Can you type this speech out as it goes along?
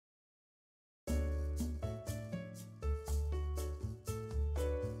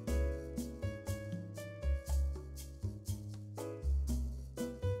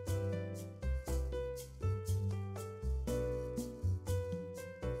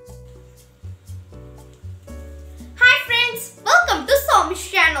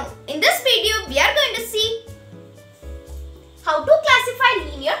Sowmi's channel. In this video, we are going to see how to classify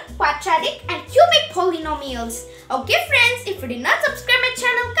linear, quadratic and cubic polynomials. Okay friends, if you did not subscribe my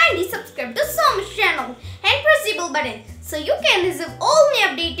channel, kindly subscribe to Sowmi's channel and press the bell button so you can receive all my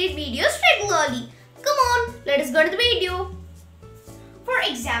updated videos regularly. Come on, let us go to the video. For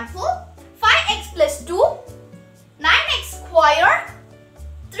example, 5x plus 2, 9x square,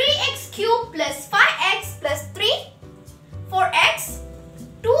 3x cube plus 5x plus 3, 4x,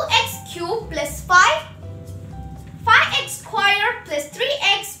 2x cube plus 5, 5x square plus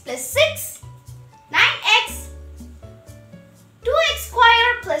 3x plus 6, 9x, 2x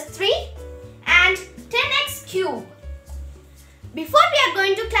square plus 3 and 10x cube. Before we are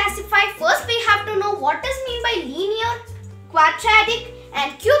going to classify, first we have to know what is meant by linear, quadratic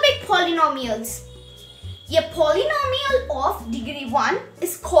and cubic polynomials. A polynomial of degree 1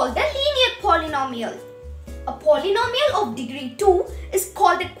 is called the linear polynomial. A polynomial of degree 2 is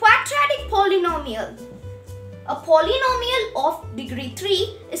called the quadratic polynomial. A polynomial of degree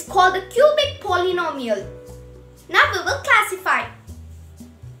 3 is called the cubic polynomial. Now we will classify.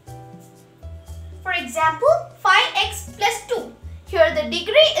 For example, 5x plus 2. Here the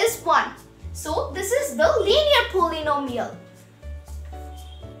degree is 1. So this is the linear polynomial.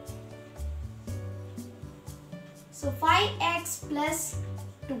 So 5x plus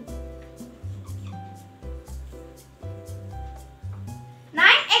 2.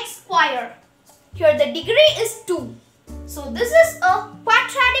 9x square. Here the degree is 2. So this is a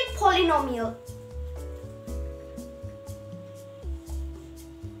quadratic polynomial.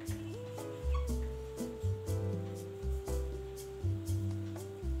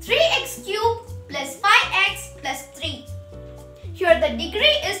 X cube plus 5x plus 3. Here the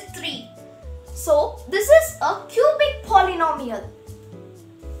degree is 3. So this is a cubic polynomial.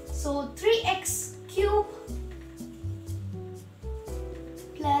 So 3x cube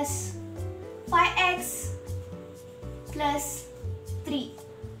plus 5x plus 3.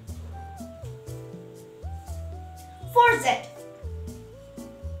 4z.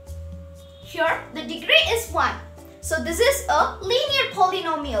 Here the degree is 1. So this is a linear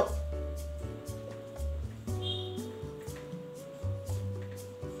polynomial.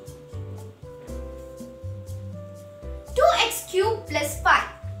 2x cube plus 5.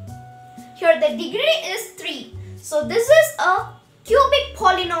 Here the degree is 3. So this is a cubic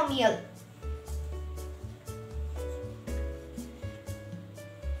polynomial.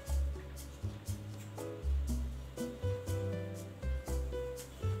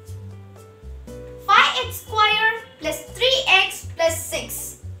 X square plus 3x plus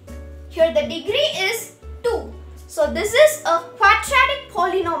 6. Here the degree is 2. So this is a quadratic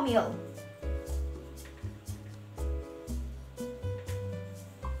polynomial.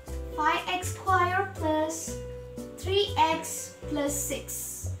 5x square plus 3x plus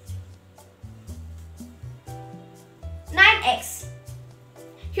 6. 9x.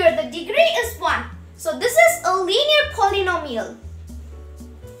 Here the degree is 1. So this is a linear polynomial.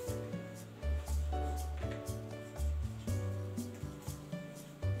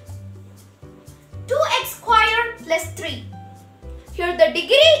 2x square plus 3. Here the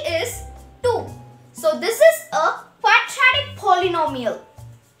degree is 2. So this is a quadratic polynomial.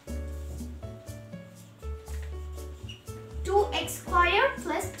 2x square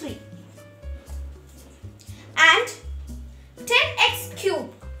plus 3. And 10x cube.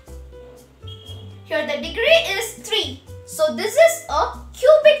 Here the degree is 3. So this is a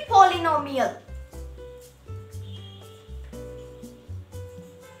cubic polynomial.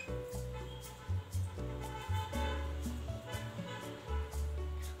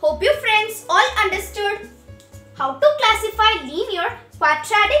 Hope you friends all understood how to classify linear,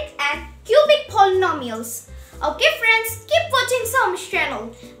 quadratic and cubic polynomials. Okay friends, keep watching Sowmi's channel.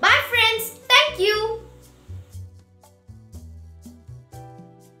 Bye friends. Thank you.